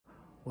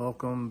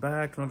Welcome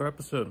back to another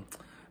episode.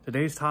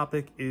 Today's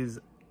topic is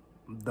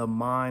the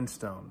Mind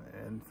Stone.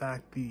 In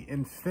fact, the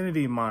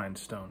Infiniti Mind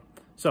Stone.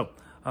 So,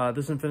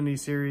 this Infiniti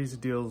series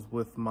deals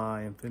with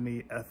my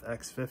Infiniti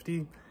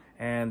FX50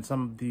 and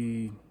some of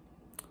the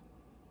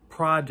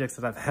projects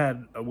that I've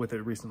had with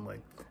it recently.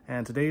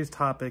 And today's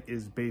topic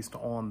is based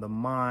on the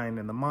Mind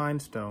and the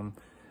Mind Stone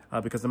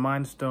because the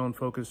Mind Stone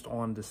focused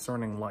on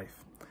discerning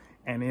life.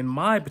 And in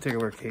my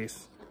particular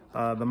case,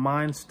 the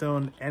Mind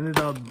Stone ended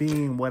up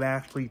being what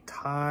actually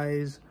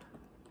ties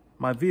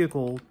my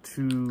vehicle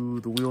to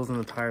the wheels and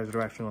the tires that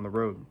are actually on the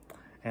road.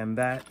 And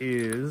that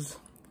is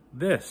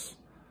this,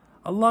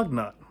 a lug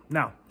nut.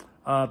 Now,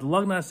 the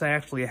lug nuts I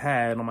actually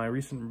had on my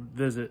recent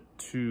visit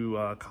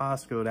to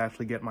Costco to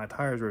actually get my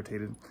tires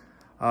rotated,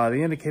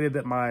 they indicated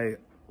that my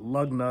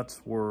lug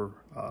nuts were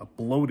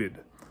bloated.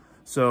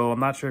 So I'm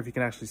not sure if you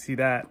can actually see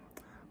that,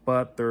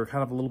 but they're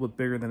kind of a little bit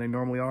bigger than they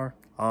normally are.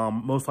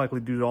 Most likely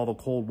due to all the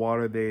cold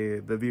water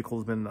the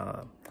vehicle's been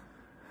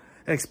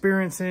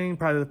experiencing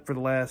probably for the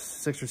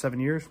last 6 or 7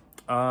 years.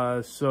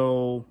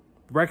 So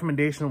the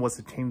recommendation was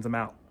to change them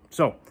out.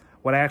 So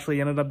what I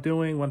actually ended up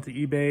doing, went to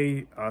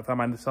eBay, found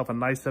myself a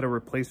nice set of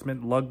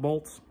replacement lug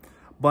bolts,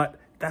 but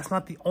that's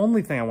not the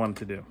only thing I wanted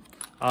to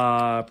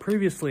do.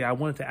 Previously, I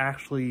wanted to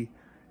actually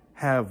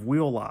have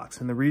wheel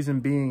locks, and the reason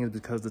being is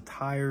because the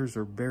tires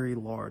are very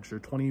large. They're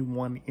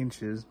 21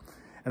 inches.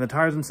 And the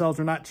tires themselves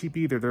are not cheap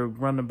either. They're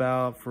running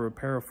about, for a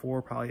pair of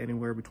four, probably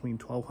anywhere between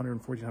 $1,200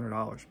 and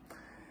 $1,400.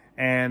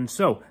 And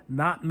so,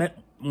 not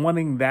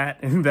wanting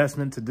that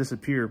investment to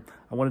disappear,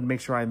 I wanted to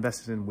make sure I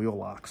invested in wheel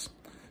locks.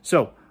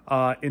 So,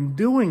 in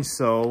doing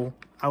so,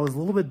 I was a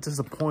little bit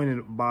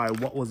disappointed by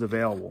what was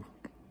available.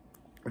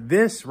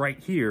 This right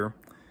here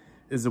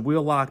is a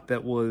wheel lock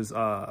that was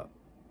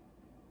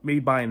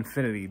made by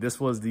Infiniti.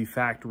 This was the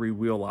factory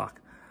wheel lock.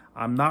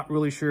 I'm not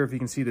really sure if you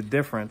can see the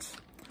difference,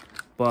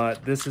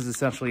 but this is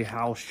essentially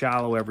how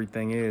shallow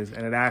everything is,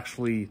 and it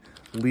actually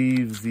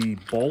leaves the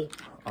bolt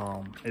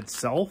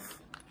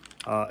itself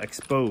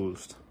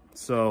exposed.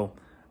 So,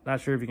 not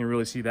sure if you can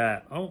really see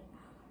that. Oh,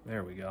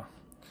 there we go.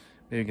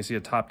 Maybe you can see a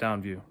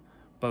top-down view,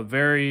 but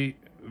very,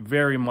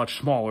 very much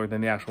smaller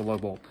than the actual lug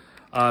bolt.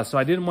 So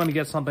I didn't want to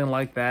get something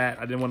like that.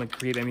 I didn't want to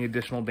create any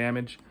additional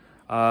damage.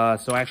 So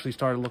I actually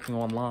started looking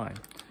online.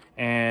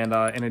 And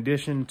in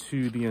addition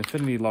to the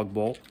Infiniti lug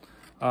bolt,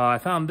 I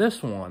found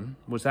this one,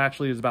 which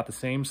actually is about the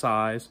same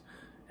size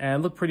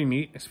and looked pretty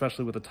neat,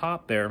 especially with the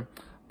top there.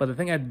 But the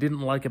thing I didn't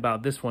like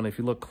about this one, if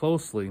you look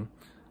closely,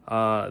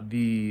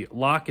 the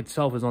lock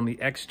itself is on the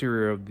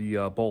exterior of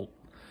the bolt.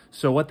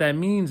 So what that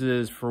means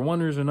is, for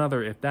one reason or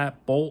another, if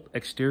that bolt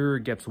exterior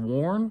gets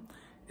worn,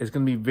 it's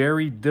going to be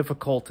very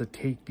difficult to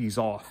take these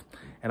off.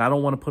 And I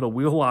don't want to put a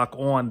wheel lock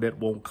on that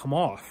won't come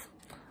off,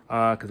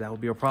 because that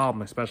would be a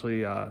problem,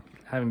 especially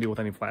having to deal with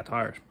any flat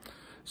tires.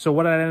 So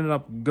what I ended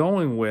up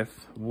going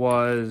with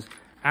was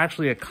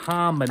actually a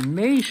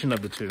combination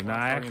of the two. Now,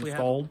 I actually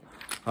installed,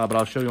 but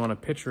I'll show you on a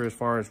picture as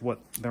far as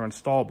what they're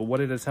installed. But what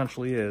it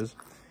essentially is,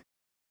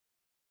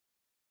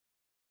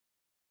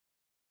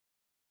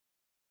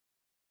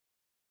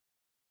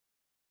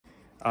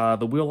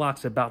 the wheel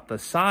lock's about the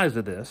size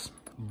of this,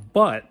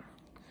 but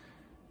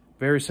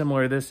very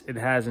similar to this, it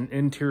has an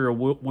interior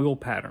wheel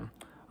pattern.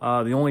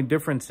 The only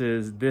difference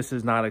is this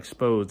is not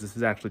exposed. This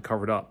is actually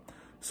covered up.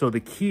 So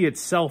the key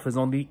itself is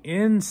on the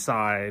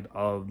inside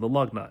of the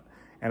lug nut.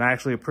 And I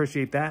actually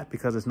appreciate that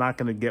because it's not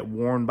going to get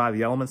worn by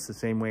the elements the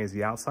same way as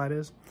the outside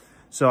is.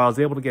 So I was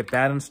able to get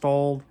that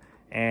installed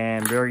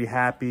and very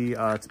happy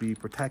to be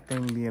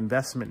protecting the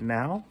investment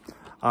now.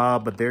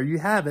 But there you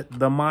have it.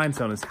 The Mind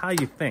Stone is how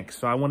you think.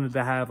 So I wanted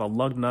to have a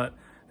lug nut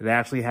that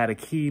actually had a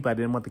key, but I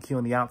didn't want the key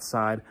on the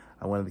outside.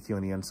 I wanted the key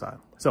on the inside.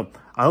 So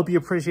I hope you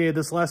appreciated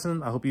this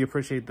lesson. I hope you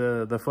appreciate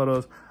the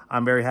photos.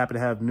 I'm very happy to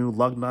have new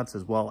lug nuts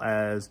as well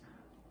as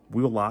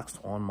wheel locks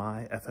on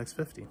my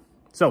FX50.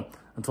 So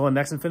until the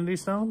next Infiniti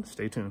Stone,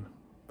 stay tuned.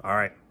 All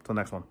right, until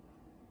next one.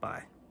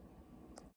 Bye.